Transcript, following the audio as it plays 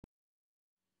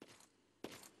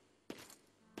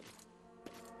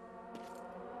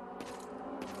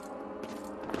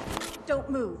don't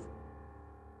move.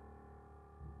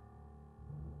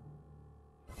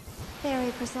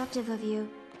 Very perceptive of you.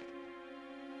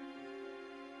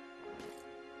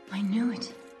 I knew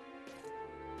it.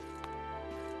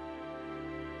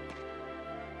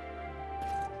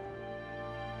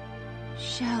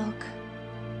 Shulk.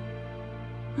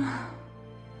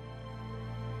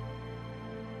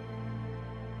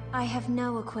 I have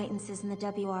no acquaintances in the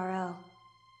WRO.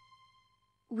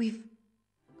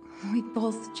 We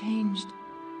both changed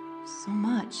so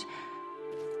much.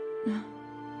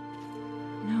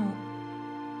 No,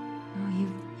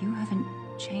 you haven't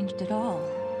changed at all.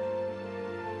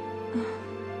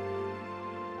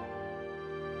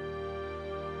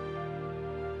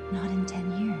 Not in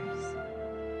 10 years.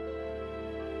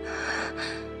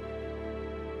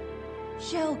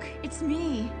 Shulk, it's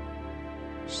me.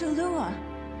 Shalua.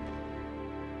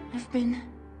 I've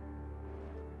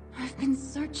been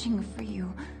searching for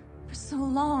you for so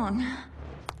long.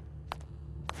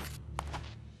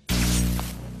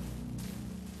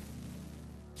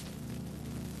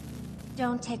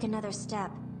 Don't take another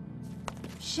step.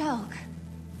 Shulk.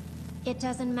 It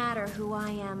doesn't matter who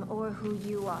I am or who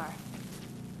you are.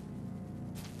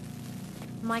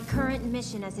 My current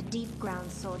mission as a deep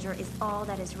ground soldier is all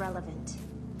that is relevant.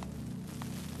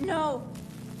 No!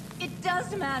 It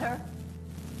does matter!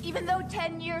 Even though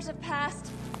 10 years have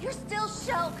passed, you're still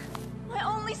Shulk! My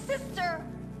only sister!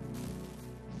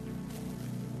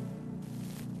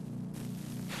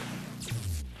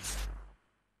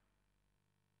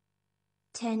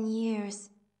 "10 years.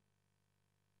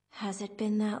 Has it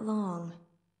been that long?"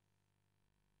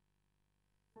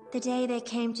 The day they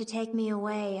came to take me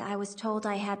away, I was told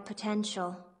I had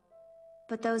potential.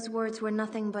 But those words were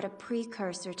nothing but a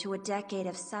precursor to a decade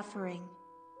of suffering.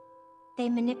 They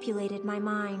manipulated my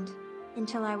mind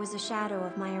until I was a shadow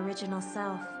of my original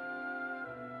self.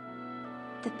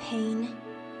 The pain,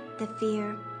 the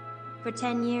fear. For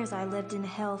 10 years I lived in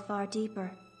hell far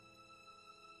deeper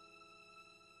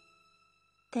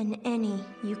than any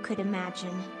you could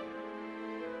imagine.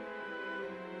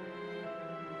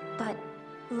 But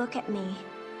look at me.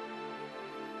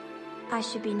 I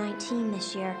should be 19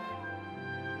 this year.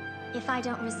 If I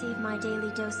don't receive my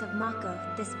daily dose of Mako,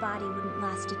 this body wouldn't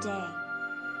last a day.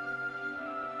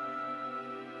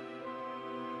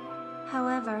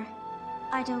 However,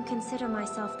 I don't consider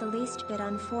myself the least bit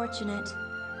unfortunate.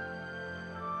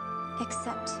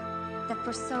 Except that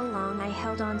for so long I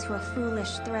held on to a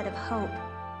foolish thread of hope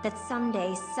that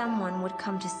someday someone would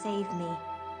come to save me.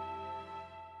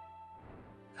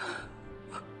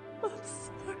 I'm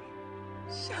sorry,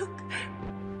 Shulk.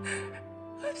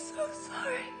 I'm so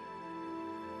sorry.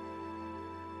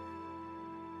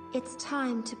 It's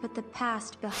time to put the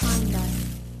past behind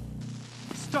us.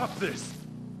 Stop this!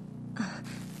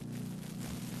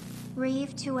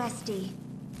 Reeve to SD.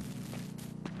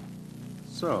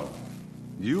 So,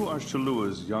 you are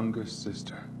Shalua's younger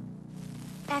sister.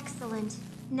 Excellent.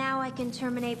 Now I can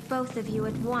terminate both of you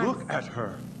at once. Look at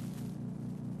her!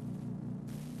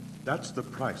 That's the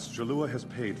price Shalua has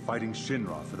paid fighting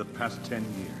Shinra for the past 10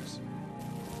 years.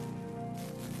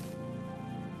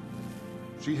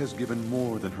 She has given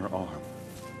more than her arm,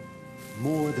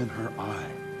 more than her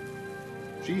eye.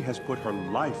 She has put her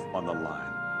life on the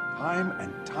line, time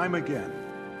and time again.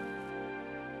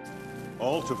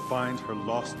 All to find her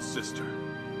lost sister.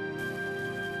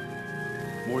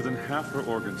 More than half her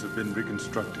organs have been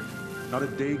reconstructed. Not a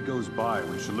day goes by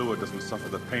when Shalua doesn't suffer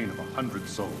the pain of 100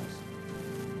 souls.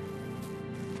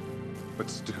 But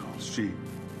still, she...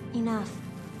 Enough.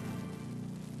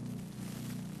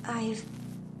 I've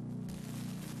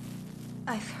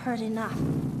heard enough.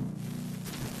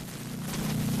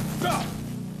 Stop!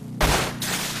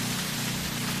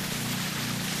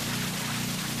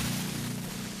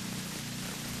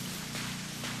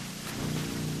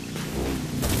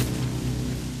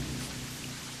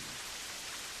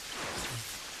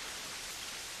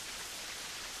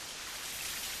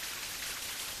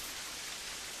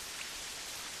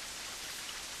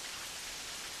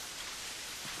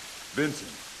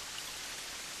 Vincent.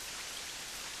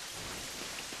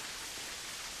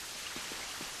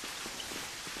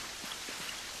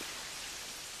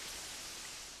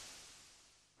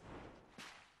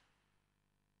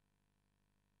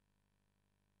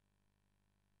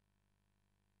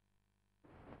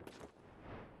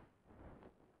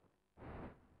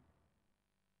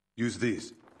 Use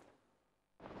these.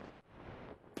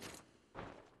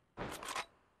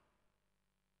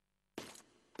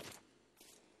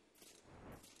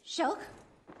 Shulk?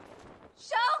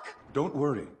 Shulk! Don't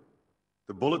worry.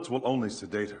 The bullets will only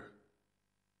sedate her.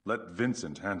 Let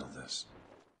Vincent handle this.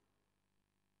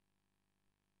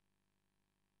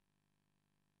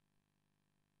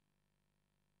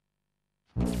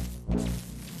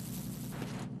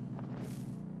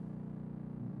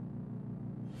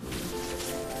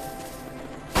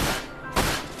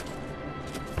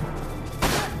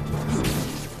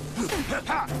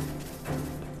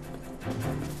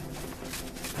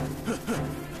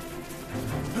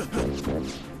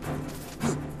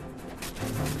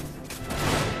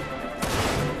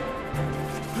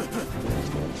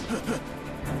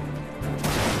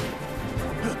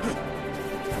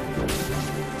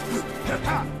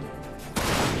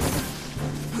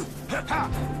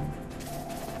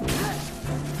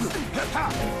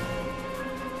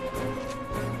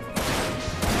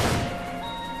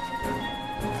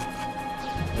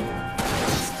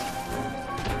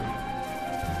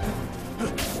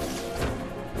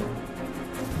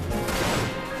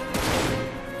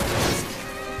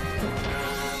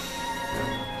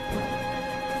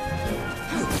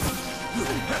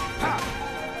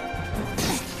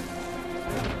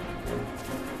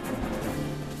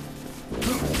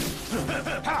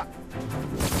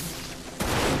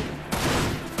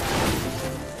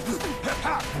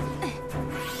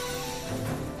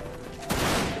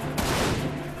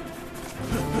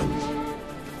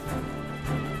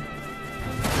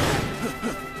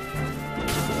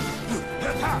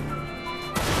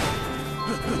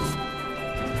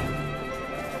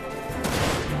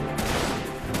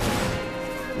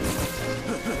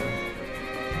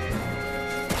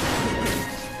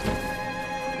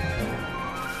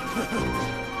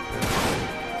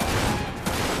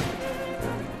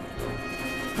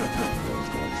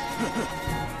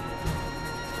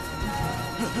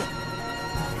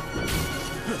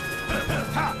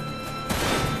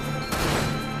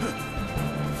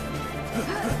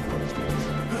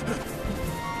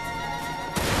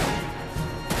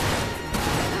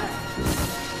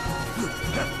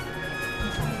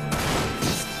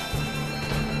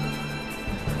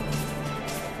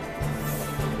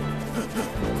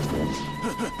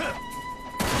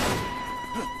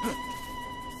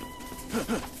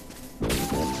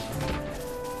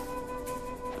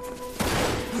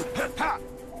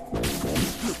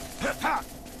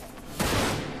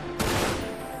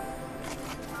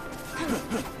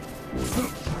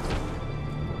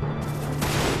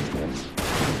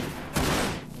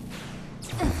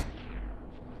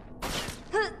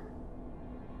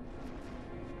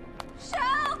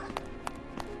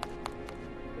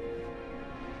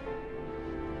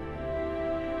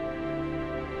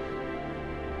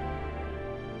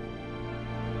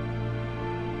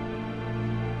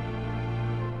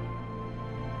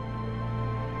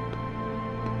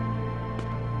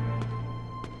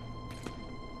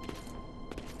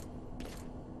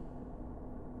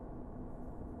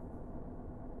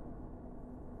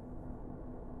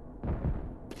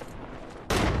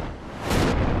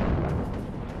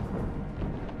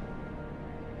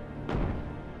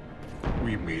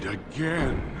 We meet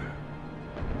again.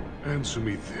 Answer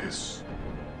me this.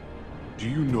 Do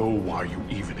you know why you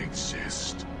even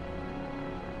exist?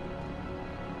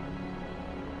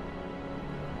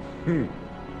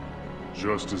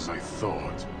 Just as I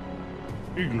thought.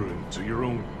 Ignorant to your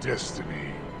own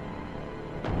destiny.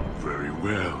 Very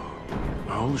well.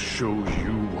 I'll show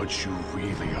you what you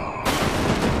really are.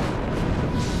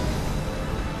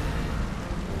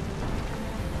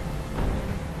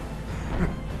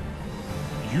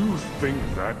 You think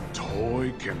that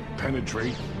toy can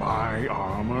penetrate my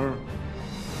armor?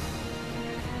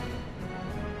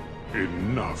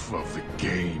 Enough of the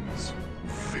games,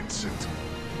 Vincent.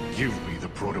 Give me the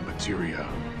proto-materia.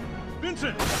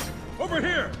 Vincent! Over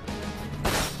here!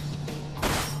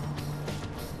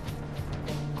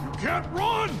 You can't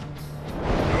run!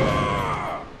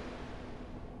 Ah!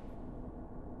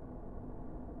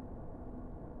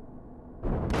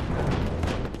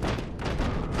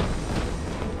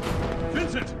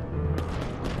 Vincent!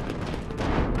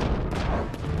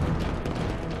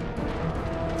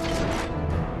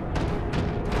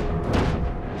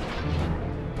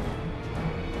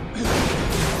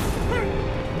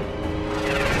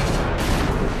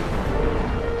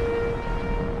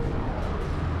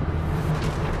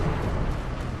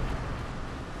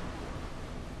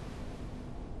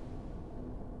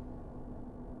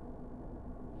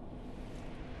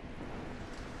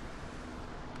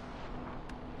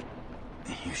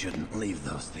 You shouldn't leave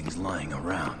those things lying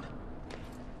around.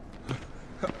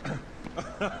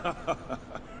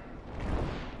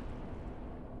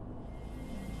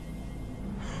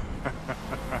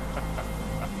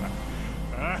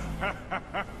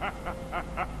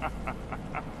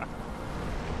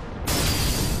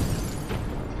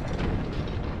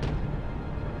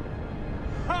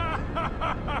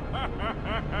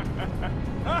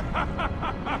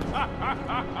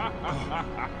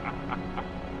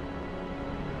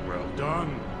 Well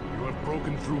done. You have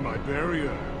broken through my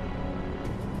barrier.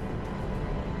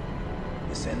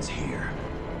 This ends here.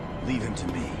 Leave him to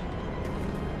me.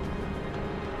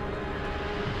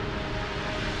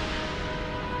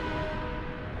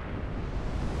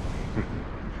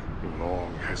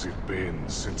 Long has it been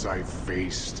since I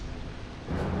faced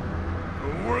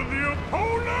a worthy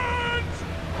opponent!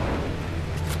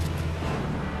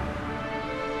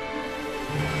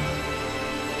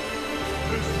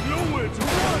 There's nowhere to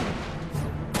run!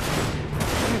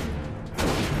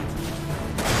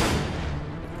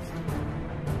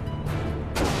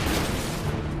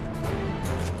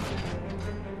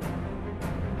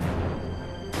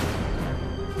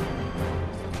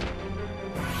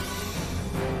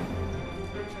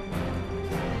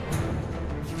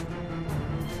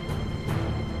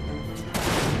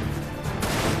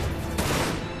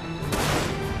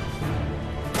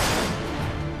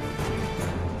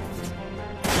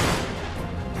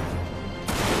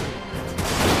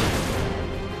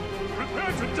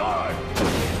 die!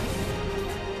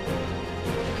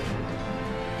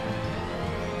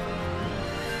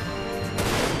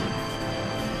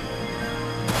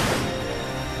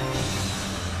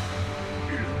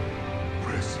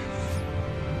 Impressive.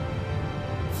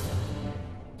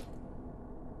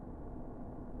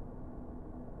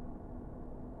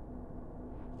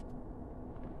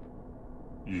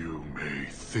 You may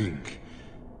think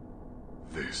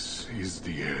this is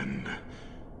the end,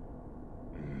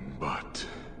 but...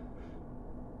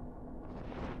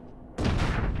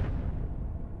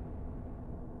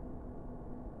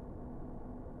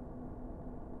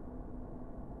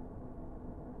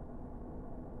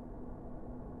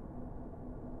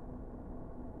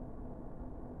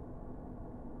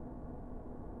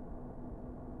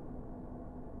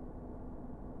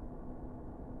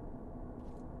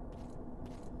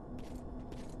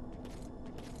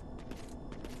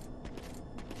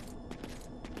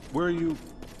 Where are you?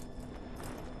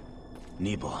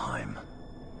 Nibelheim.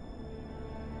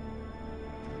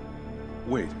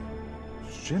 Wait,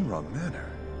 Shinra Manor?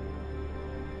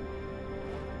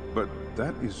 But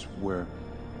that is where...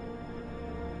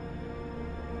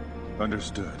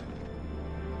 Understood.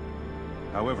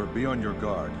 However, be on your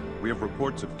guard. We have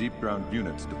reports of deep-ground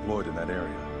units deployed in that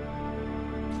area.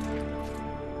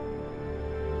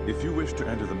 If you wish to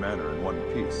enter the manor in one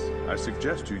piece, I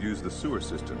suggest you use the sewer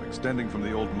system extending from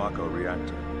the old Mako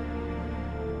reactor.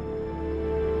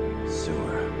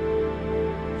 Sewer.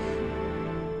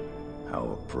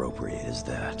 How appropriate is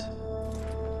that?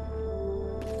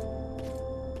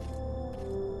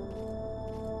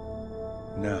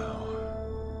 Now,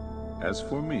 as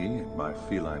for me and my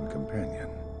feline companion,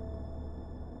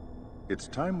 it's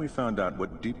time we found out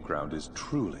what Deepground is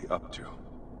truly up to.